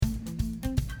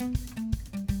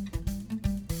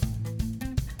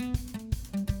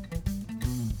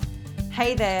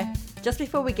Hey there, just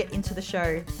before we get into the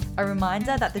show, a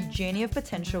reminder that the Journey of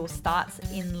Potential starts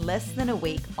in less than a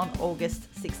week on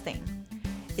August 16.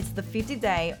 It's the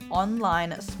 50-day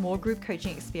online small group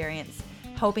coaching experience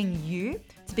helping you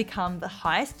to become the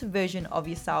highest version of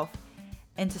yourself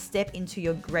and to step into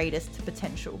your greatest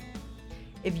potential.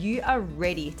 If you are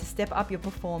ready to step up your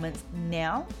performance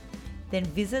now, then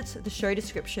visit the show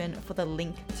description for the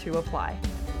link to apply.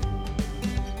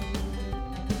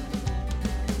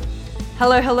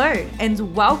 Hello,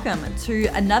 and welcome to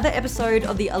another episode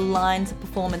of the Aligned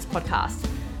Performance Podcast,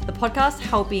 the podcast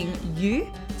helping you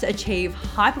to achieve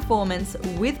high performance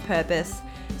with purpose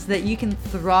so that you can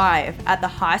thrive at the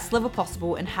highest level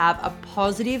possible and have a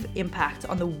positive impact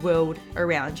on the world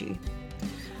around you.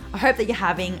 I hope that you're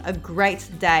having a great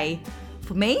day.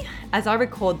 For me, as I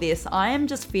record this, I am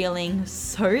just feeling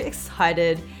so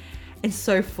excited and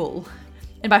so full.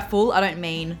 And by full, I don't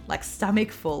mean like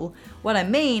stomach full. What I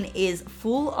mean is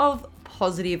full of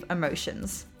positive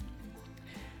emotions.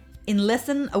 In less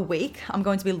than a week, I'm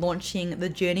going to be launching the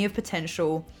Journey of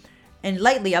Potential. And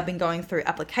lately, I've been going through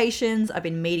applications, I've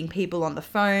been meeting people on the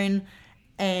phone,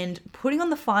 and putting on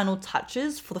the final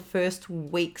touches for the first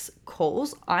week's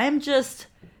calls. I am just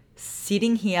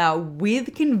sitting here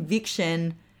with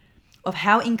conviction of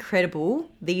how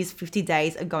incredible these 50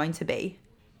 days are going to be.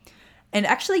 And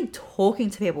actually talking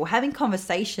to people, having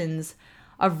conversations,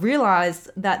 I've realized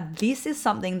that this is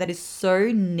something that is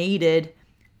so needed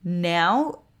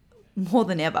now more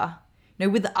than ever. You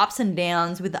know, with the ups and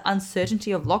downs, with the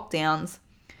uncertainty of lockdowns,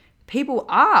 people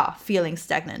are feeling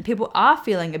stagnant. People are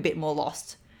feeling a bit more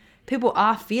lost. People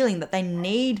are feeling that they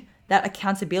need that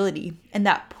accountability and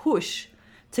that push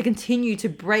to continue to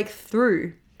break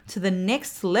through to the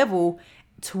next level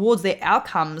towards their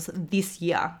outcomes this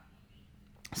year.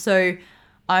 So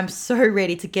I'm so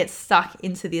ready to get stuck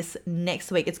into this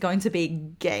next week. It's going to be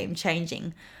game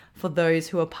changing for those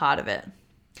who are part of it.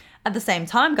 At the same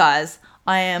time, guys,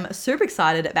 I am super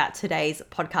excited about today's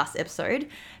podcast episode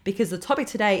because the topic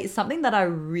today is something that I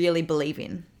really believe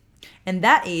in. And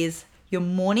that is your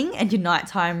morning and your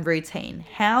nighttime routine,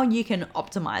 how you can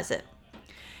optimize it.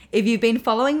 If you've been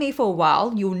following me for a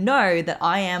while, you'll know that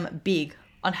I am big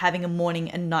on having a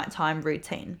morning and nighttime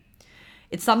routine.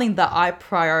 It's something that I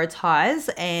prioritize,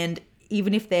 and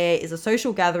even if there is a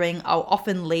social gathering, I'll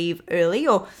often leave early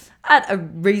or at a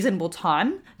reasonable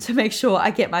time to make sure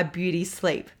I get my beauty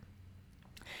sleep.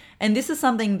 And this is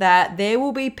something that there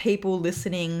will be people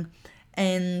listening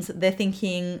and they're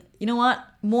thinking, you know what,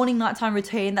 morning, nighttime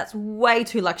routine, that's way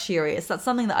too luxurious. That's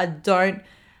something that I don't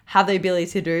have the ability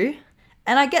to do.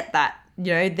 And I get that.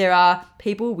 You know, there are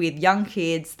people with young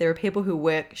kids, there are people who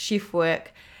work shift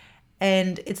work,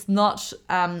 and it's not,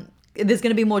 there's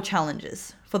going to be more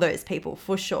challenges for those people,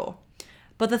 for sure.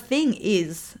 But the thing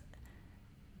is,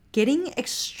 getting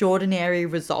extraordinary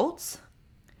results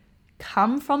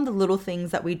come from the little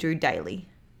things that we do daily.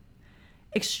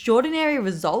 Extraordinary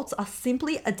results are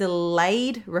simply a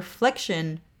delayed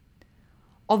reflection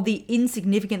of the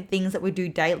insignificant things that we do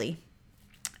daily.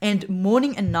 And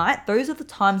morning and night, those are the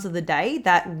times of the day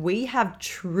that we have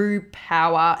true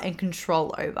power and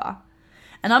control over.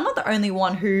 And I'm not the only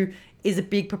one who is a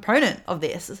big proponent of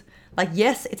this. Like,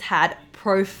 yes, it's had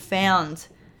profound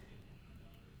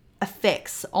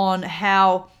effects on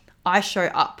how I show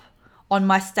up, on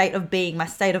my state of being, my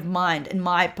state of mind, and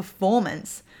my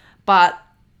performance. But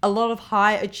a lot of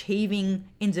high achieving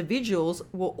individuals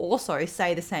will also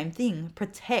say the same thing: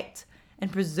 protect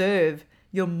and preserve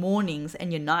your mornings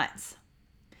and your nights.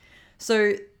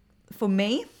 So for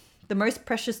me, the most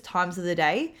precious times of the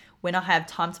day when I have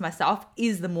time to myself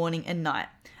is the morning and night.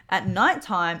 At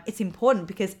nighttime, it's important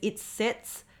because it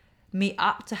sets me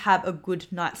up to have a good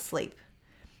night's sleep.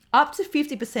 Up to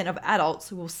 50% of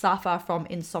adults will suffer from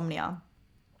insomnia.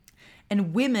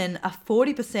 And women are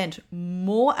 40%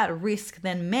 more at risk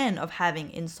than men of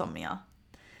having insomnia.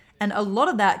 And a lot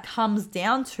of that comes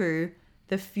down to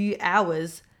the few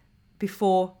hours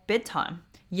before bedtime.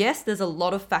 Yes, there's a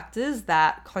lot of factors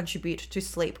that contribute to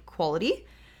sleep quality,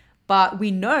 but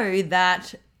we know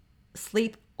that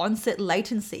sleep onset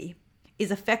latency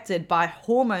is affected by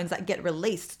hormones that get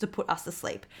released to put us to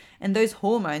sleep. And those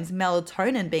hormones,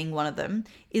 melatonin being one of them,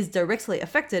 is directly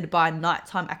affected by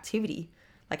nighttime activity,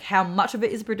 like how much of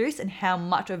it is produced and how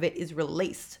much of it is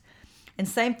released. And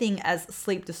same thing as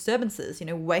sleep disturbances, you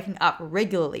know, waking up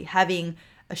regularly, having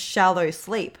a shallow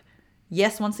sleep.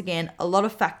 Yes, once again, a lot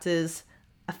of factors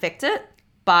affect it,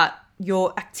 but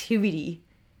your activity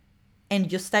and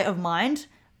your state of mind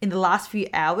in the last few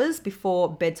hours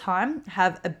before bedtime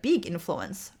have a big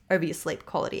influence over your sleep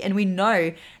quality. And we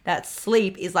know that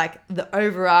sleep is like the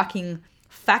overarching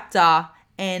factor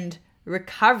and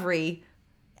recovery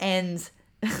and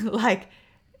like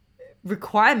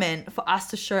requirement for us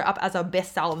to show up as our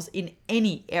best selves in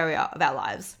any area of our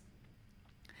lives.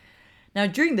 Now,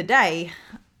 during the day,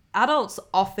 adults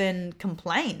often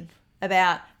complain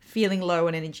about feeling low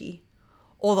on energy,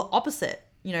 or the opposite.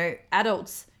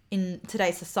 Adults in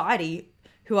today's society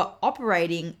who are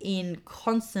operating in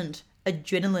constant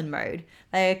adrenaline mode.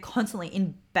 They are constantly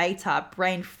in beta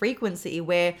brain frequency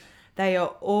where they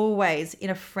are always in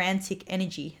a frantic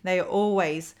energy. They are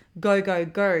always go, go,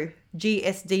 go,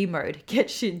 GSD mode, get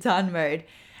shit done mode.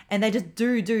 And they just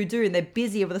do, and they're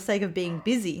busy for the sake of being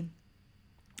busy.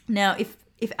 Now,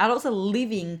 if adults are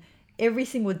living every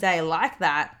single day like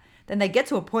that, then they get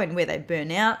to a point where they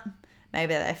burn out.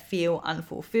 Maybe they feel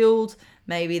unfulfilled.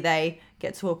 Maybe they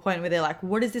get to a point where they're like,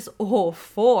 what is this all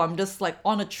for? I'm just like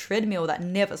on a treadmill that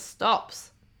never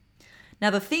stops. Now,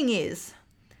 the thing is,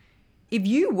 if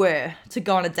you were to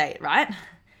go on a date, right?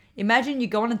 Imagine you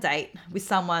go on a date with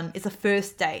someone, it's a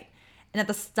first date. And at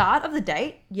the start of the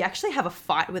date, you actually have a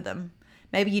fight with them.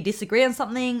 Maybe you disagree on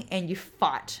something and you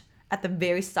fight at the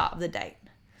very start of the date.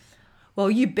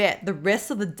 Well, you bet the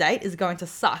rest of the date is going to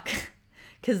suck,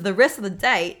 because the rest of the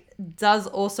date does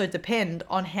also depend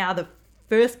on how the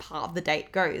first part of the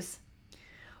date goes.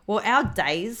 Well, our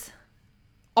days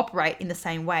operate in the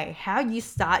same way. How you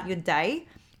start your day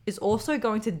is also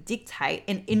going to dictate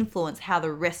and influence how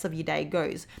the rest of your day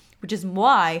goes, which is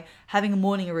why having a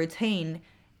morning routine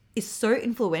is so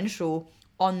influential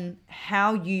on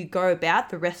how you go about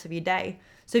the rest of your day.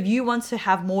 So if you want to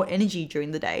have more energy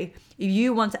during the day, if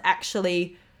you want to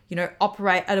actually,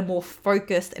 operate at a more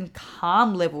focused and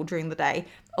calm level during the day,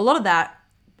 a lot of that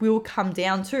will come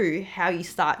down to how you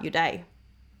start your day.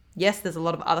 Yes, there's a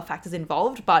lot of other factors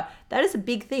involved, but that is a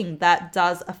big thing that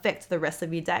does affect the rest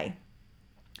of your day.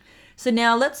 So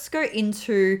now let's go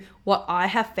into what I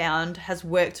have found has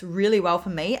worked really well for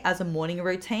me as a morning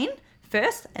routine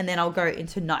first, and then I'll go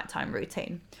into nighttime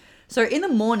routine. So in the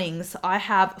mornings, I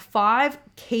have 5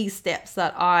 key steps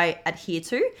that I adhere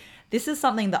to. This is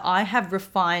something that I have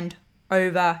refined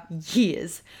over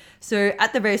years. So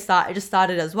at the very start, it just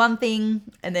started as one thing,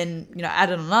 and then,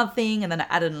 added another thing, and then I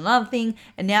added another thing.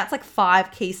 And now it's like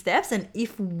 5 key steps. And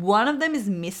if one of them is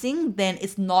missing, then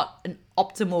it's not an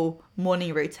optimal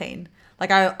morning routine.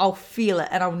 Like I'll feel it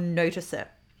and I'll notice it.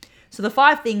 So the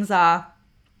 5 things are,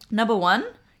 number 1,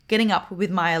 getting up with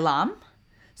my alarm.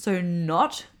 So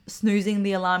not snoozing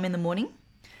the alarm in the morning.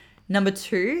 Number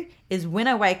 2 is when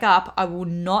I wake up, I will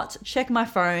not check my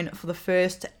phone for the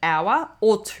first hour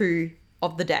or 2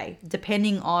 of the day,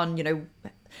 depending on,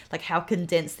 like how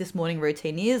condensed this morning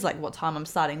routine is, like what time I'm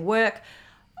starting work.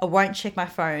 I won't check my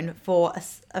phone for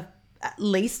at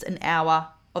least an hour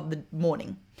of the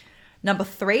morning. Number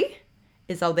 3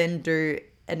 is I'll then do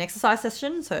an exercise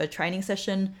session, so a training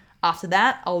session. After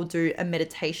that, I'll do a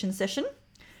meditation session.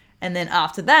 And then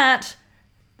after that,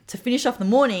 to finish off the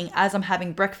morning, as I'm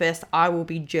having breakfast, I will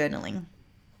be journaling.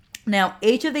 Now,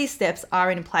 each of these steps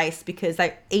are in place because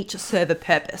they each serve a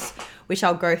purpose, which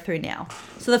I'll go through now.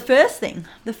 So the first thing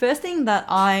that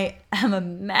I am a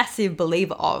massive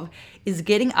believer of is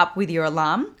getting up with your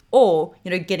alarm, or,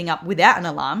 getting up without an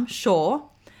alarm, sure.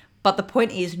 But the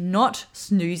point is not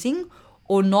snoozing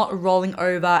or not rolling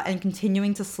over and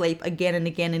continuing to sleep again and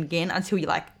again and again until you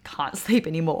can't sleep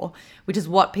anymore, which is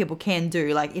what people can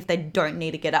do. Like if they don't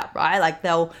need to get up, right? Like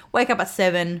they'll wake up at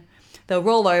 7, they'll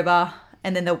roll over,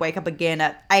 and then they'll wake up again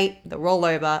at 8, they'll roll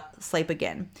over, sleep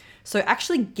again. So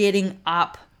actually getting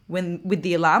up with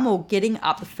the alarm, or getting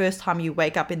up the first time you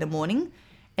wake up in the morning,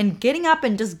 and getting up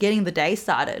and just getting the day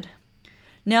started.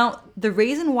 Now, the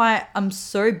reason why I'm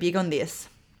so big on this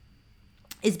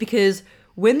is because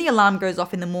when the alarm goes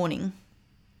off in the morning,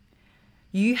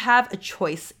 you have a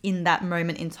choice in that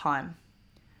moment in time.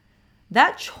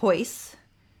 That choice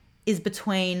is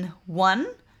between 1,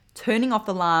 turning off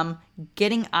the alarm,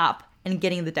 getting up and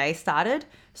getting the day started.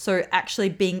 So actually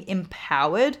being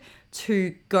empowered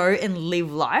to go and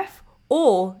live life,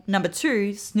 or number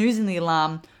 2, snoozing the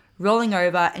alarm, rolling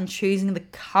over and choosing the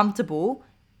comfortable,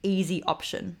 easy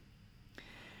option.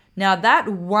 Now that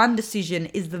one decision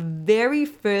is the very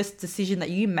first decision that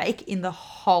you make in the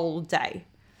whole day.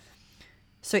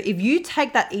 So if you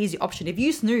take that easy option, if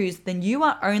you snooze, then you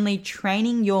are only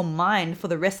training your mind for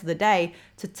the rest of the day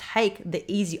to take the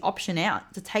easy option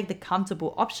out, to take the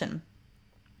comfortable option.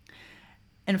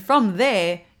 And from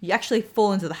there, you actually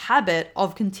fall into the habit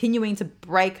of continuing to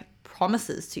break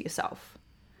promises to yourself.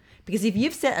 Because if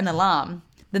you've set an alarm,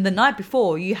 then the night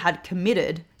before you had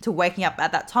committed to waking up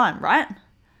at that time, right?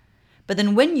 But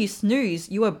then when you snooze,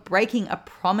 you are breaking a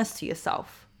promise to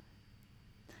yourself.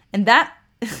 And that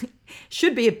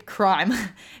should be a crime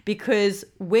because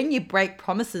when you break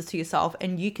promises to yourself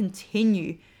and you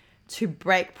continue to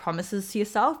break promises to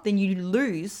yourself, then you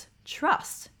lose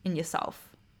trust in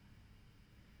yourself.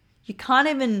 You can't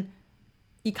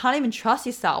even trust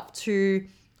yourself to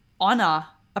honor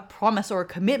a promise or a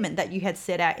commitment that you had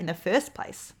set out in the first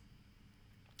place.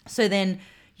 So then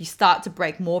you start to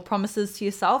break more promises to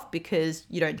yourself because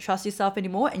you don't trust yourself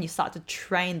anymore, and you start to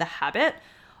train the habit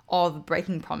of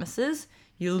breaking promises.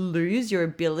 You lose your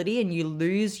ability and you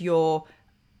lose your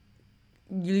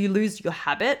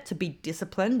habit to be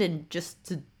disciplined and just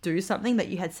to do something that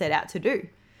you had set out to do.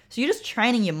 So you're just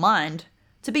training your mind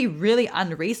to be really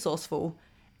unresourceful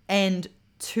and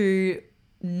to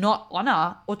not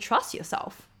honor or trust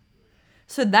yourself.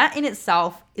 So that in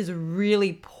itself is a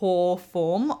really poor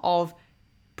form of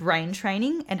brain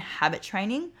training and habit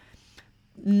training.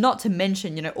 Not to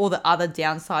mention, all the other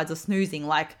downsides of snoozing,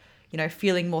 like,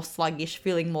 feeling more sluggish,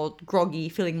 feeling more groggy,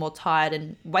 feeling more tired,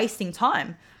 and wasting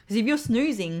time. Because if you're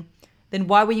snoozing, then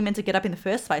why were you meant to get up in the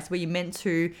first place? Were you meant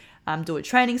to do a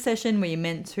training session? Were you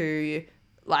meant to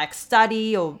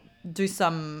study or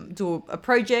do a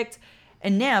project?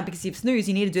 And now, because you've snoozed,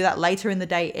 you need to do that later in the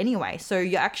day anyway. So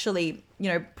you're actually,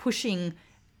 pushing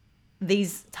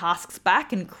these tasks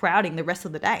back and crowding the rest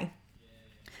of the day.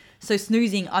 So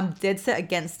snoozing, I'm dead set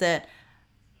against it.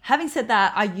 Having said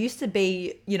that, I used to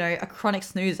be, a chronic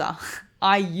snoozer.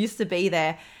 I used to be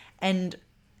there. And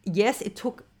yes, it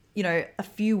took, a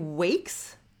few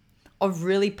weeks of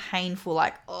really painful,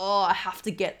 I have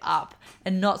to get up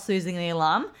and not snoozing the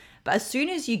alarm. But as soon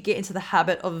as you get into the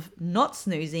habit of not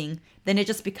snoozing, then it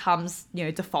just becomes,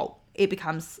 default. It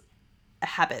becomes a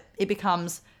habit. It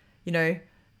becomes,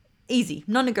 easy,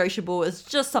 non-negotiable. It's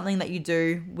just something that you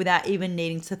do without even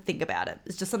needing to think about it.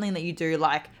 It's just something that you do,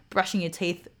 like brushing your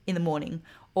teeth in the morning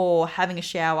or having a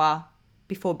shower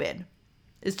before bed.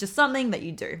 It's just something that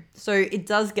you do. So it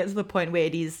does get to the point where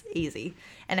it is easy,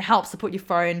 and it helps to put your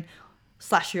phone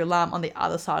 / your alarm on the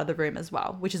other side of the room as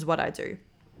well, which is what I do.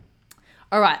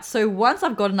 All right, so once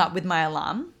I've gotten up with my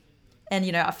alarm and,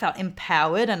 I felt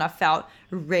empowered and I felt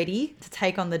ready to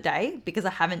take on the day because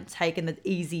I haven't taken the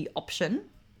easy option.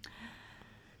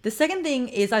 The second thing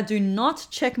is I do not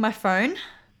check my phone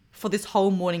for this whole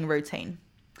morning routine.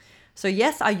 So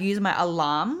yes, I use my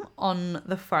alarm on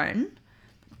the phone,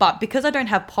 but because I don't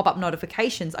have pop-up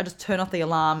notifications, I just turn off the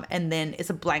alarm and then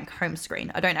it's a blank home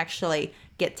screen. I don't actually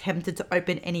get tempted to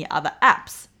open any other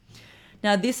apps.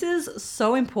 Now, this is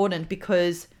so important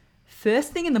because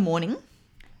first thing in the morning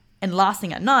and last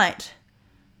thing at night,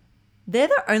 they're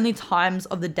the only times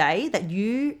of the day that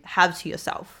you have to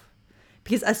yourself.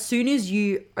 Because as soon as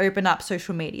you open up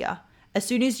social media, as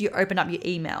soon as you open up your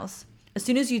emails, as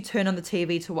soon as you turn on the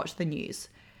TV to watch the news,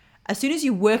 as soon as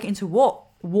you walk into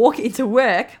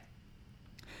work,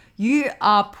 you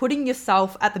are putting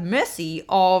yourself at the mercy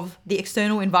of the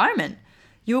external environment.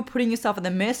 You're putting yourself at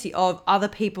the mercy of other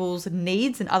people's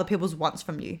needs and other people's wants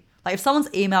from you. Like if someone's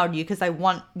emailed you because they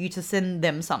want you to send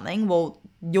them something, well,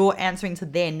 you're answering to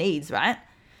their needs, right?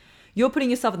 You're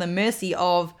putting yourself at the mercy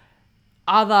of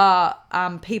other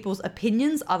people's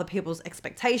opinions, other people's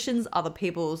expectations, other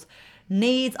people's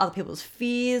needs, other people's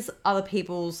fears, other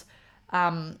people's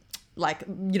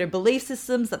belief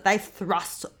systems that they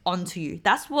thrust onto you.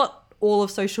 That's what all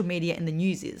of social media and the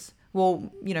news is.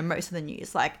 Well, most of the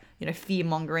news,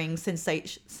 fear-mongering,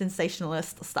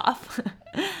 sensationalist stuff.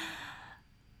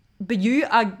 But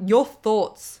your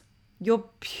thoughts, your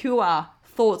pure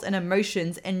thoughts and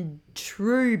emotions and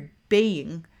true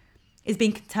being is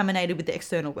being contaminated with the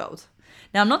external world.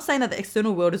 Now, I'm not saying that the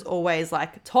external world is always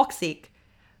toxic,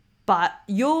 but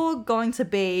you're going to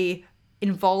be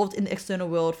involved in the external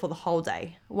world for the whole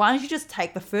day. Why don't you just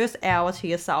take the first hour to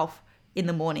yourself in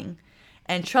the morning?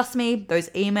 And trust me, those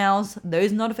emails,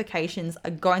 those notifications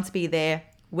are going to be there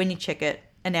when you check it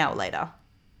an hour later.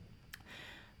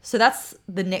 So that's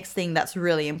the next thing that's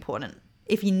really important.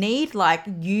 If you need,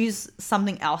 use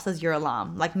something else as your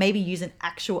alarm, maybe use an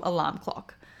actual alarm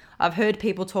clock. I've heard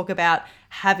people talk about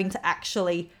having to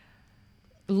actually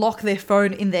lock their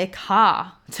phone in their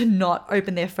car to not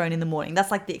open their phone in the morning. That's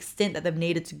the extent that they've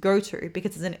needed to go to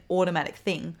because it's an automatic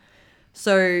thing.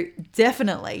 So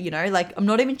definitely, I'm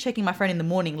not even checking my phone in the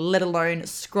morning, let alone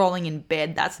scrolling in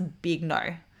bed. That's a big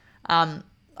no. I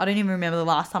don't even remember the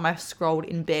last time I scrolled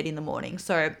in bed in the morning.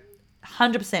 So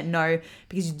 100% no,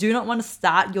 because you do not want to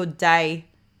start your day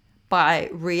by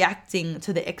reacting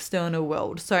to the external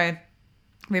world. So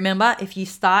remember, if you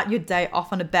start your day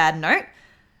off on a bad note,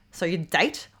 so your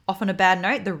date off on a bad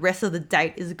note, the rest of the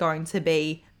date is going to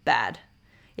be bad.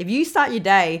 If you start your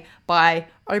day by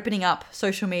opening up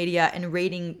social media and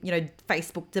reading,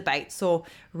 Facebook debates or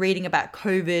reading about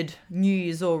COVID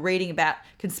news or reading about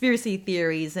conspiracy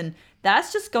theories, and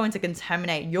that's just going to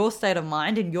contaminate your state of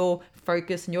mind and your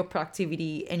focus and your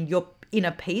productivity and your inner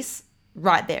peace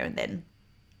right there and then.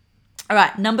 All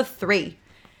right, number 3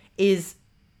 is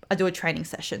I do a training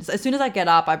session. So as soon as I get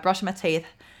up, I brush my teeth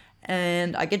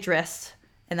and I get dressed,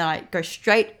 and then I go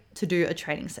straight to do a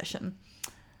training session.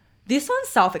 This one's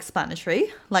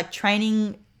self-explanatory. Like,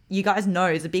 training, you guys know,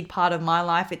 is a big part of my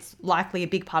life. It's likely a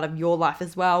big part of your life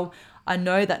as well. I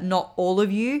know that not all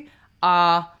of you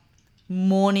are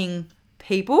morning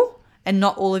people and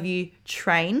not all of you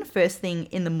train first thing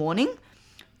in the morning.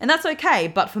 And that's okay.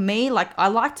 But for me, I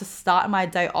like to start my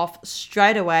day off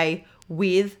straight away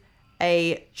with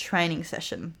a training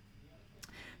session.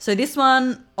 So this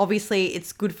one, obviously,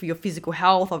 it's good for your physical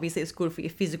health. Obviously, it's good for your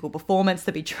physical performance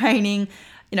to be training,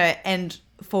 and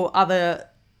for other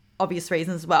obvious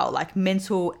reasons as well, like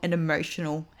mental and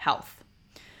emotional health.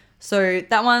 So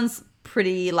that one's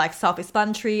pretty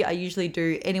self-explanatory. I usually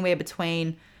do anywhere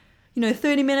between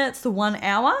 30 minutes to 1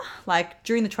 hour. Like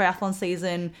during the triathlon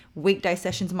season, weekday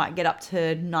sessions might get up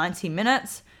to 90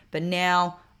 minutes, but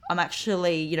now I'm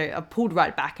actually, I've pulled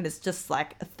right back and it's just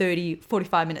like a 30,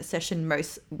 45 minute session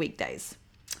most weekdays.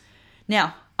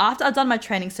 Now, after I've done my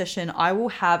training session, I will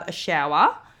have a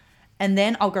shower and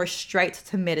then I'll go straight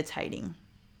to meditating.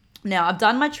 Now, I've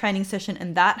done my training session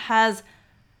and that has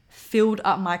filled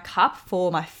up my cup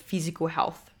for my physical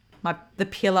health, the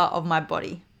pillar of my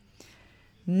body.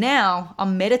 Now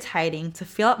I'm meditating to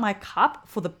fill up my cup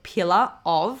for the pillar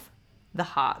of the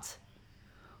heart.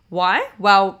 Why?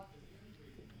 Well,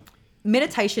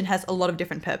 meditation has a lot of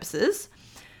different purposes.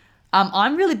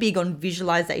 I'm really big on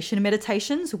visualization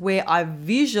meditations where I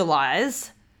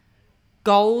visualize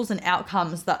goals and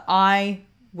outcomes that I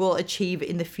will achieve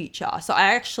in the future. So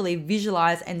I actually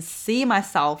visualize and see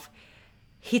myself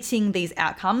hitting these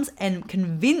outcomes and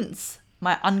convince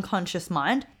my unconscious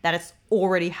mind that it's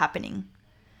already happening.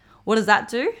 What does that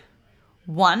do?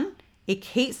 1, it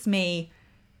keeps me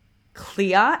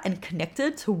clear and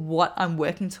connected to what I'm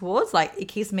working towards. It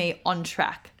keeps me on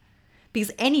track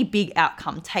because any big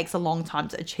outcome takes a long time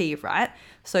to achieve, right?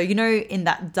 So, in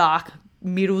that dark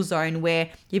middle zone where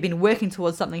you've been working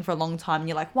towards something for a long time and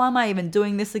you're like, why am I even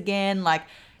doing this again?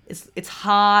 It's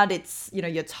hard.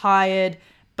 You're tired,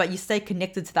 but you stay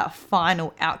connected to that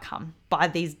final outcome by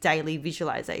these daily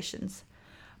visualizations.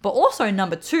 But also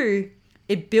number 2,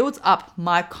 it builds up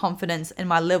my confidence and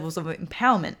my levels of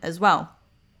empowerment as well.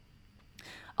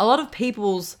 A lot of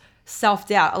people's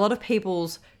self-doubt, a lot of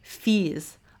people's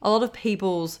fears, a lot of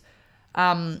people's,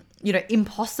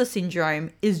 imposter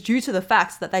syndrome is due to the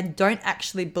fact that they don't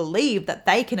actually believe that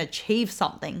they can achieve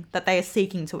something that they are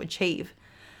seeking to achieve.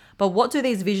 But what do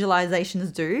these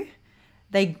visualizations do?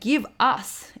 They give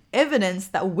us evidence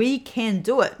that we can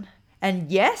do it.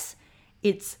 And yes,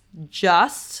 it's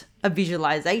just a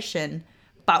visualization.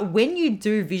 But when you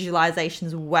do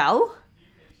visualizations well,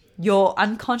 your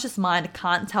unconscious mind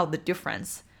can't tell the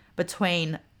difference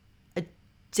between a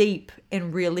deep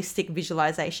and realistic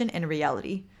visualization and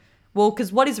reality. Well,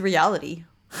 because what is reality?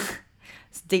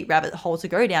 It's a deep rabbit hole to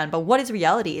go down. But what is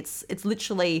reality? It's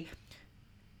literally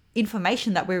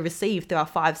information that we receive through our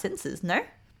 5 senses, no?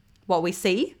 What we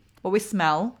see, what we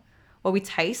smell, what we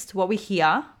taste, what we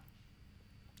hear,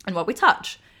 and what we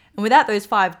touch. And without those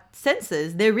 5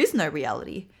 senses, there is no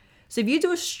reality. So if you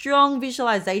do a strong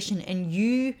visualization and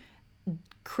you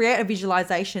create a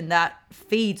visualization that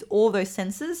feeds all those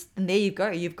senses, then there you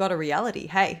go. You've got a reality.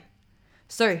 Hey.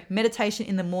 So meditation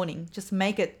in the morning, just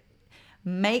makes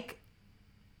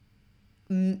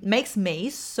me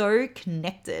so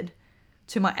connected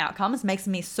to my outcomes, makes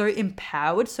me so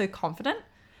empowered, so confident,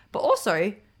 but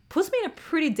also puts me in a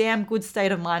pretty damn good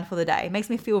state of mind for the day. Makes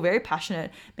me feel very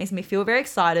passionate, makes me feel very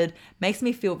excited, makes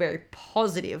me feel very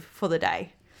positive for the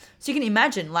day. So you can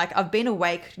imagine, I've been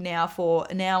awake now for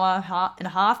an hour and a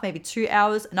half, maybe 2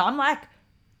 hours, and I'm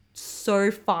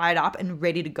so fired up and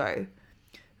ready to go.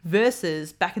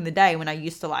 Versus back in the day when I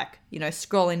used to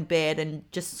scroll in bed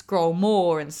and just scroll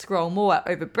more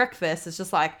over breakfast. It's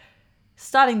just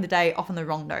starting the day off on the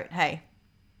wrong note. Hey.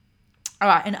 All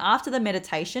right. And after the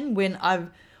meditation, when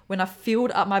I've filled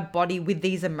up my body with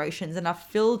these emotions and I've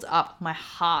filled up my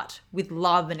heart with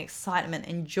love and excitement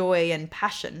and joy and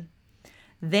passion,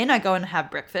 then I go and have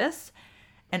breakfast.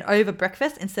 And over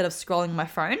breakfast, instead of scrolling my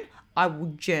phone, I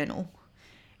will journal.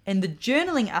 And the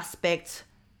journaling aspect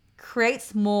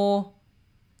creates more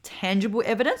tangible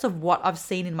evidence of what I've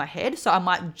seen in my head. So I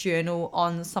might journal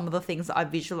on some of the things that I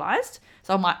visualized.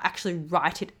 So I might actually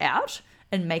write it out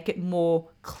and make it more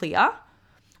clear.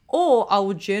 or I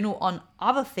will journal on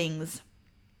other things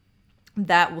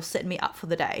that will set me up for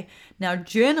the day. Now,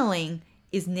 journaling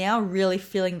is now really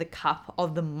filling the cup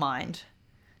of the mind,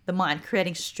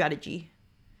 creating strategy,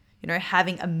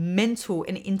 having a mental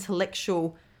and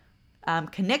intellectual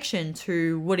connection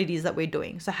to what it is that we're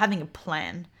doing. So having a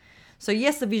plan. So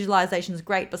yes, the visualization is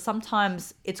great, but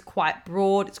sometimes it's quite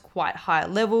broad, it's quite high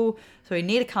level. So we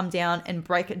need to come down and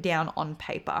break it down on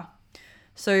paper.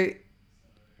 So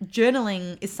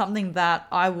journaling is something that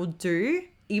I will do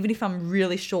even if I'm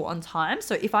really short on time.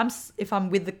 So if I'm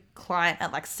with the client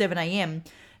at like 7 a.m.,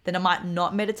 then I might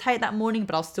not meditate that morning,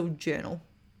 but I'll still journal,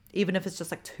 even if it's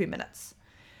just like 2 minutes.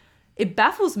 It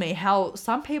baffles me how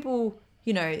some people,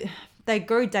 they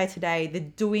go day to day, they're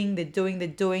doing,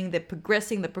 they're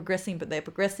progressing.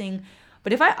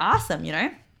 But if I ask them,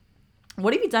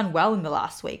 what have you done well in the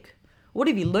last week? What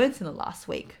have you learned in the last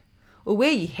week? Or where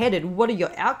are you headed? What are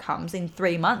your outcomes in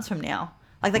 3 months from now?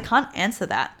 Like, they can't answer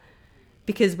that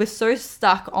because we're so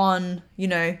stuck on,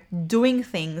 doing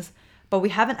things, but we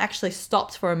haven't actually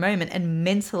stopped for a moment and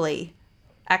mentally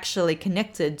actually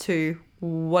connected to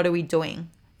what are we doing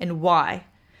and why.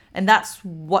 And that's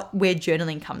where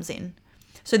journaling comes in.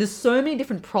 So there's so many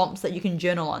different prompts that you can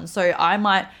journal on. So I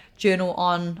might journal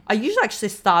on, I usually actually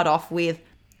start off with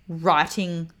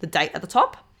writing the date at the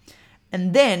top.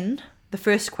 And then the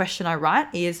first question I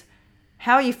write is,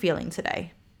 how are you feeling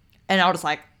today? And I'll just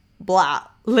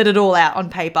let it all out on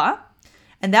paper.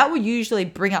 And that will usually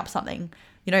bring up something.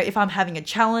 If I'm having a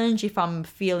challenge, if I'm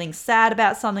feeling sad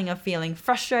about something, I'm feeling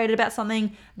frustrated about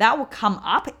something, that will come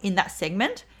up in that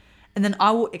segment. And then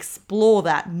I will explore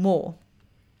that more.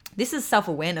 This is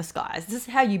self-awareness, guys. This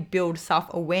is how you build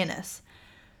self-awareness.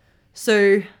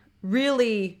 So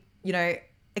really,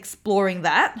 exploring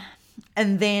that.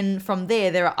 And then from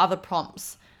there are other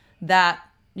prompts that,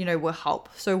 will help.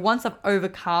 So once I've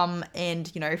overcome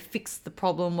and, fixed the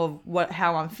problem of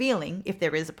how I'm feeling, if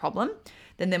there is a problem,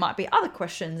 then there might be other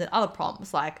questions and other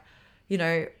prompts like,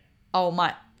 I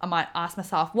might ask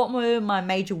myself, what were my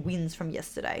major wins from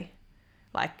yesterday?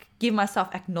 Like, give myself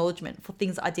acknowledgement for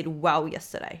things I did well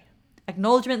yesterday.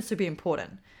 Acknowledgement is super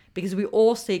important because we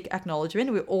all seek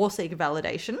acknowledgement. We all seek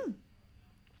validation.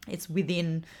 It's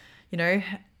within,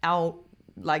 our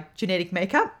genetic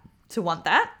makeup to want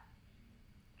that.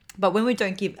 But when we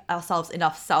don't give ourselves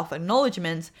enough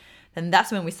self-acknowledgement, then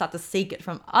that's when we start to seek it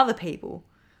from other people,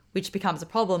 which becomes a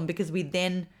problem because we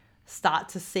then start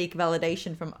to seek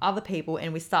validation from other people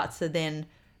and we start to then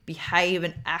behave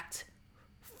and act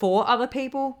for other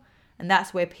people. And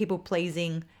that's where people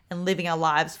pleasing and living our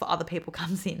lives for other people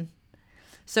comes in.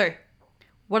 So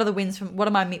what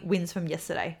are my wins from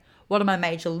yesterday? What are my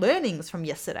major learnings from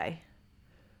yesterday?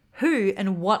 Who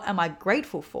and what am I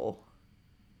grateful for?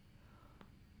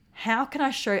 How can I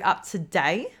show up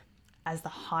today as the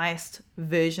highest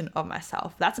version of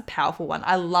myself? That's a powerful one.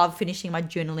 I love finishing my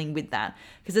journaling with that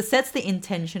because it sets the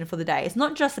intention for the day. It's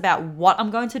not just about what I'm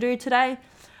going to do today,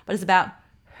 but it's about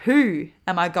who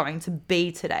am I going to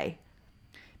be today?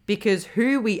 Because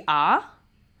who we are,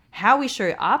 how we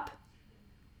show up,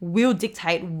 will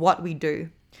dictate what we do.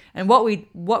 And what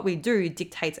we do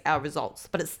dictates our results.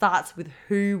 But it starts with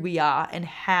who we are and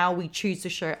how we choose to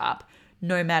show up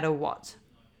no matter what.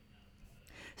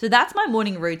 So that's my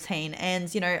morning routine. And,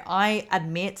 I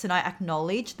admit and I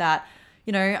acknowledge that,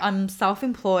 I'm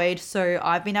self-employed. So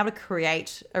I've been able to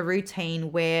create a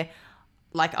routine where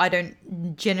I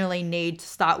don't generally need to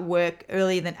start work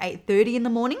earlier than 8:30 in the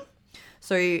morning.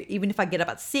 So even if I get up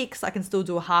at 6, I can still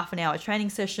do a half an hour training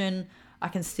session. I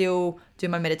can still do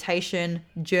my meditation,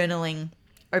 journaling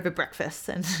over breakfast.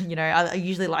 And, I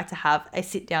usually like to have a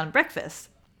sit down breakfast.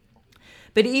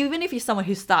 But even if you're someone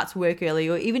who starts work early,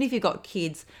 or even if you've got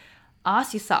kids,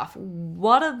 ask yourself,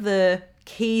 what are the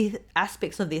key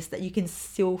aspects of this that you can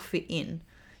still fit in?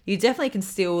 You definitely can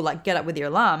still get up with your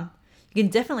alarm. You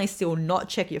can definitely still not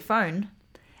check your phone.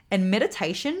 And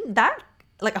meditation, that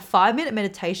a 5-minute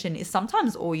meditation is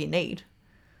sometimes all you need.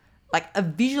 A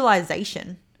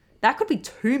visualization, that could be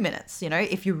 2 minutes,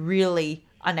 if you're really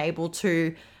unable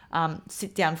to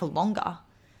sit down for longer.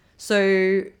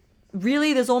 So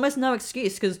really, there's almost no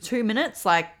excuse because 2 minutes,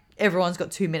 everyone's got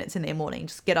 2 minutes in their morning.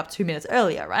 Just get up 2 minutes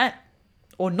earlier, right?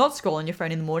 Or not scroll on your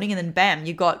phone in the morning and then bam,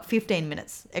 you got 15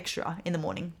 minutes extra in the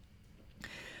morning.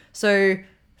 So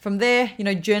from there,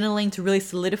 journaling to really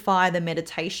solidify the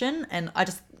meditation. And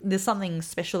there's something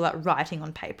special about writing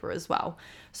on paper as well.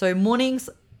 So mornings,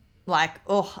 I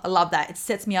love that. It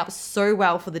sets me up so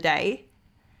well for the day.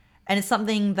 And it's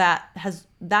something that has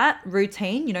that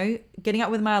routine, getting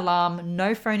up with my alarm,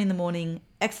 no phone in the morning,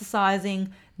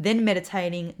 exercising, then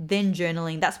meditating, then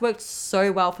journaling. That's worked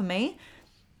so well for me.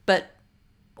 But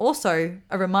also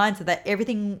a reminder that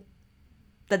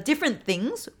different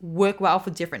things work well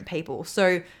for different people.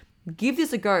 So give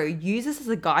this a go, use this as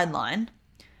a guideline,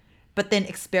 but then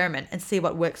experiment and see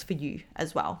what works for you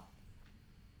as well.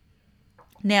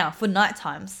 Now for night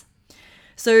times.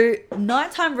 So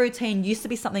nighttime routine used to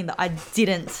be something that I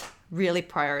didn't really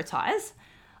prioritize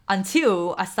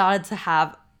until I started to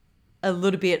have a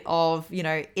little bit of,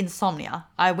 insomnia.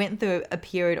 I went through a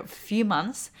period of a few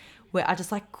months where I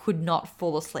just could not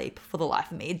fall asleep for the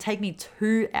life of me. It'd take me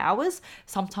 2 hours,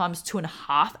 sometimes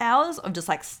 2.5 hours of just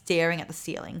staring at the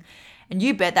ceiling. And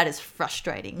you bet that is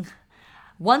frustrating.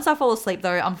 Once I fall asleep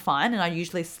though, I'm fine, and I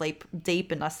usually sleep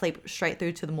deep and I sleep straight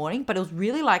through to the morning. But it was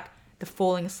really the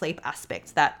falling asleep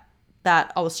aspect that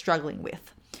I was struggling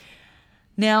with.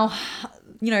 Now,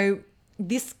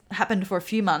 this happened for a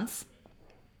few months,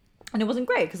 and it wasn't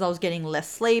great because I was getting less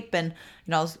sleep, and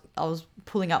I was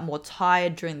pulling up more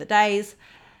tired during the days.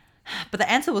 But the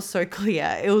answer was so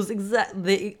clear. It was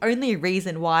the only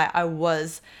reason why I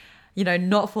was,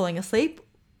 not falling asleep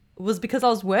was because I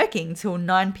was working till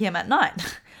 9 p.m. at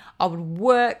night. I would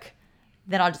work,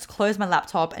 then I'd just close my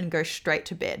laptop and go straight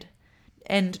to bed.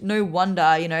 And no wonder,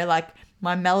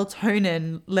 my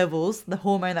melatonin levels, the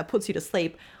hormone that puts you to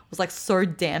sleep, was so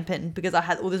dampened because I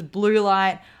had all this blue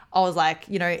light. I was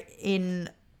in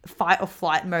fight or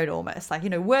flight mode almost,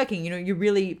 working, you're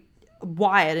really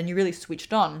wired and you're really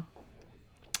switched on.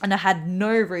 And I had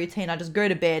no routine. I just go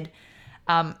to bed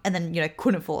and then,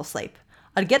 couldn't fall asleep.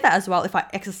 I'd get that as well if I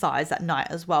exercise at night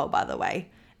as well, by the way.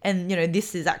 And,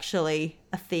 this is actually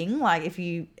a thing. If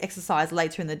you exercise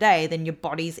later in the day, then your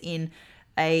body's in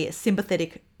the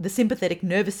sympathetic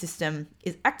nervous system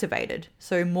is activated.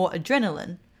 So more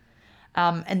adrenaline.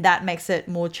 And that makes it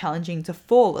more challenging to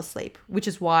fall asleep, which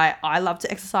is why I love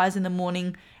to exercise in the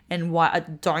morning and why I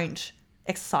don't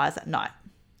exercise at night.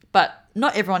 But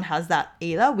not everyone has that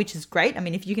either, which is great. I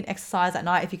mean, if you can exercise at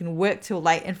night, if you can work till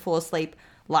late and fall asleep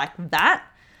like that,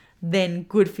 then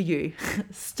good for you.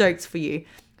 Stoked for you.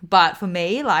 But for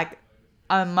me,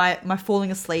 my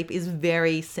falling asleep is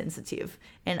very sensitive,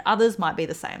 and others might be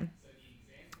the same.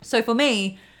 So for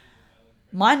me,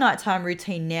 my nighttime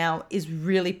routine now is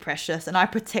really precious, and I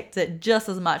protect it just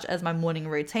as much as my morning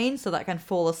routine so that I can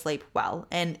fall asleep well,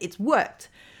 and it's worked.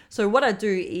 So what I do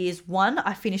is, one,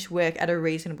 I finish work at a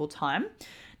reasonable time.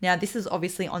 Now, this is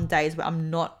obviously on days where I'm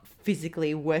not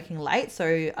physically working late,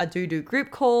 so I do group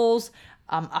calls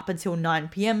up until 9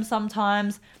 p.m.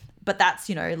 sometimes, but that's,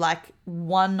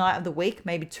 one night of the week,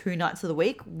 maybe 2 nights of the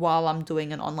week while I'm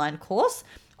doing an online course.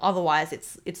 Otherwise,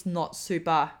 it's not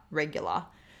super regular.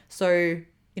 So,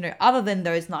 other than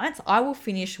those nights, I will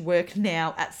finish work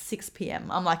now at 6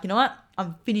 p.m. I'm like, you know what?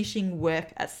 I'm finishing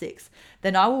work at 6.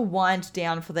 Then I will wind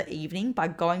down for the evening by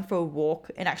going for a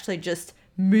walk and actually just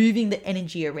moving the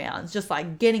energy around, just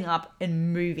getting up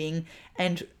and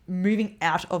moving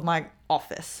out of my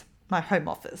office, my home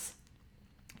office.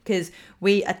 Because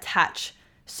we attach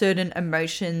certain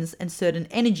emotions and certain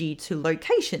energy to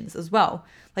locations as well.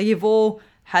 You've all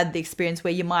had the experience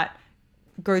where you might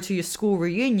go to your school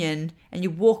reunion and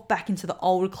you walk back into the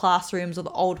old classrooms or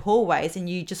the old hallways and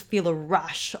you just feel a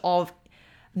rush of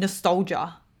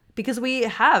nostalgia because we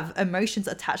have emotions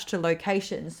attached to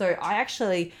locations. So I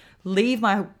actually leave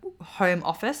my home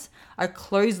office, I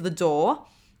close the door,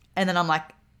 and then I'm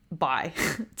like, bye.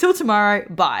 Till tomorrow,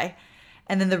 bye.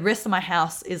 And then the rest of my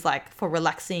house is for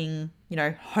relaxing,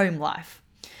 home life.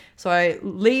 So I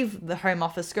leave the home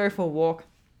office, go for a walk,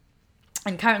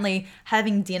 and currently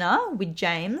having dinner with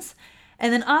James.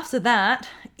 And then after that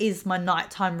is my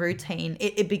nighttime routine.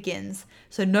 It begins.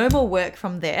 So no more work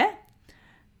from there.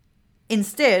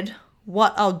 Instead,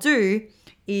 what I'll do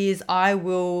is I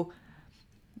will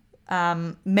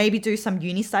maybe do some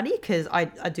uni study, because I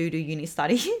do uni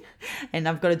study and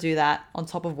I've got to do that on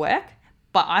top of work.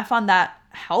 But I find that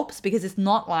helps because it's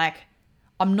not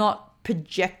I'm not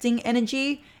projecting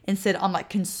energy. Instead, I'm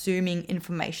consuming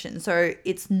information. So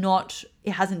it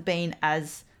hasn't been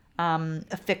as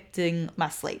affecting my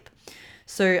sleep.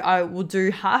 So I will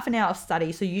do half an hour of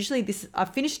study. So usually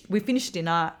we finished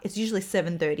dinner. It's usually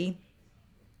 7:30.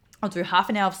 I'll do half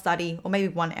an hour of study or maybe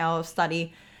 1 hour of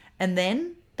study. And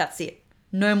then that's it.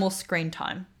 No more screen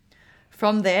time.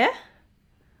 From there,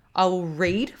 I will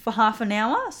read for half an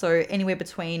hour. So anywhere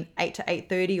between 8 to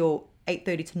 8:30 or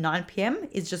 8:30 to 9 p.m.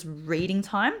 is just reading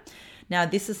time. Now,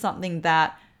 this is something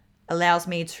that allows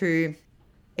me to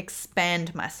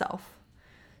expand myself.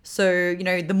 So,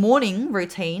 the morning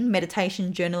routine,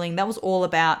 meditation, journaling, that was all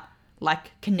about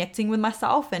connecting with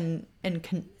myself and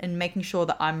making sure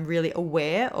that I'm really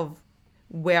aware of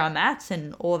where I'm at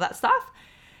and all that stuff.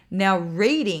 Now,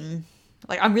 reading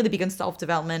I'm really big on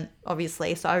self-development,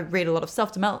 obviously. So I read a lot of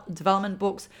self-development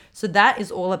books. So that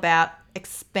is all about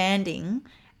expanding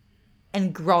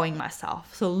and growing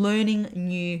myself. So learning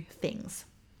new things.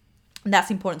 And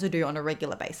that's important to do on a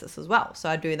regular basis as well. So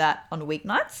I do that on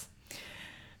weeknights.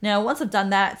 Now, once I've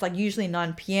done that, it's usually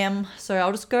 9 p.m. So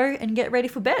I'll just go and get ready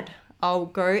for bed. I'll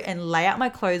go and lay out my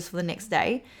clothes for the next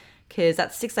day, because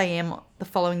at 6 a.m. the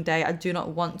following day, I do not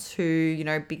want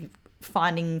to, be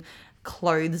finding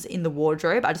clothes in the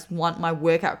wardrobe. I just want my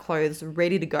workout clothes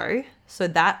ready to go, so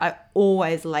that I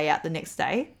always lay out the next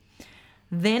day.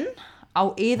 Then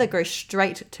I'll either go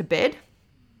straight to bed.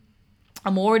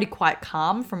 I'm already quite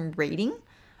calm from reading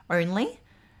only.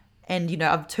 And,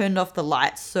 I've turned off the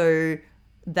lights so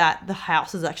that the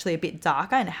house is actually a bit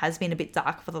darker, and it has been a bit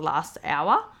dark for the last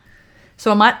hour. So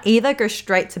I might either go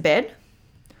straight to bed,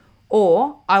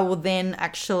 or I will then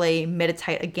actually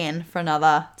meditate again for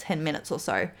another 10 minutes or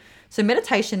so. So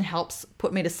meditation helps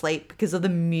put me to sleep because of the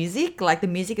music. The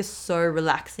music is so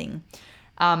relaxing.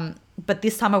 But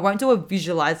this time I won't do a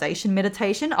visualization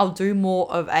meditation. I'll do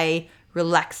more of a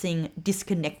relaxing,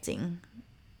 disconnecting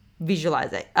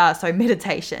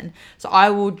meditation. So I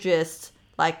will just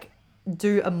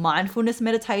do a mindfulness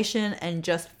meditation and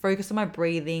just focus on my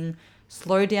breathing,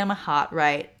 slow down my heart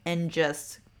rate, and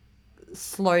just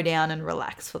slow down and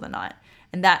relax for the night.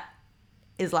 And that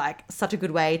is such a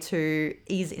good way to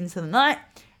ease into the night.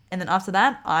 And then after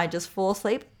that, I just fall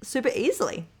asleep super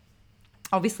easily.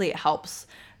 Obviously, it helps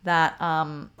that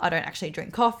I don't actually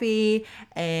drink coffee,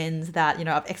 and that,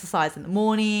 I've exercised in the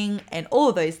morning and all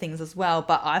of those things as well.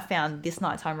 But I found this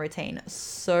nighttime routine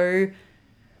so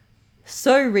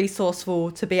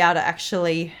resourceful to be able to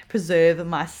actually preserve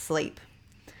my sleep.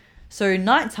 So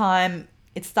nighttime,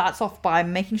 it starts off by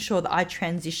making sure that I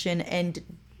transition and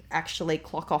actually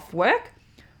clock off work.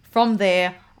 From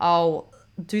there, I'll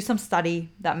do some study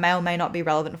that may or may not be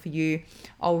relevant for you.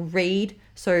 I'll read.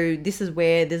 So this is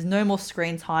where there's no more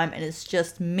screen time, and it's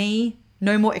just me,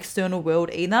 no more external world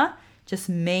either. Just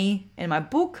me and my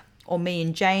book, or me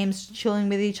and James chilling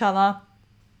with each other.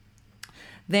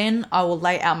 Then I will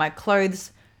lay out my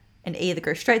clothes and either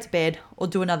go straight to bed or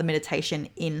do another meditation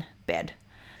in bed.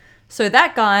 So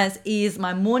that, guys, is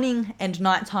my morning and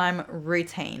nighttime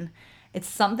routine. It's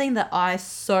something that I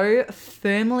so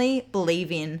firmly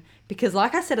believe in because,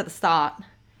 like I said at the start,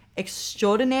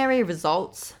 extraordinary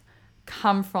results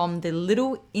come from the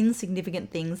little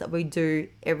insignificant things that we do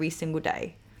every single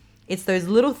day. It's those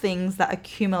little things that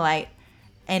accumulate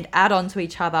and add on to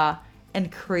each other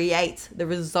and create the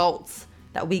results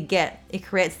that we get. It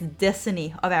creates the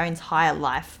destiny of our entire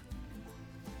life.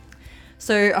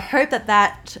 So I hope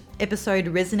that episode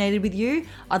resonated with you.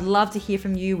 I'd love to hear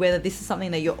from you, whether this is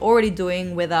something that you're already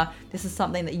doing, whether this is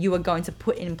something that you are going to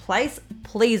put in place.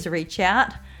 Please reach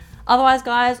out. Otherwise,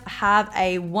 guys, have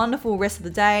a wonderful rest of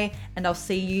the day, and I'll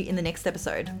see you in the next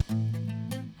episode.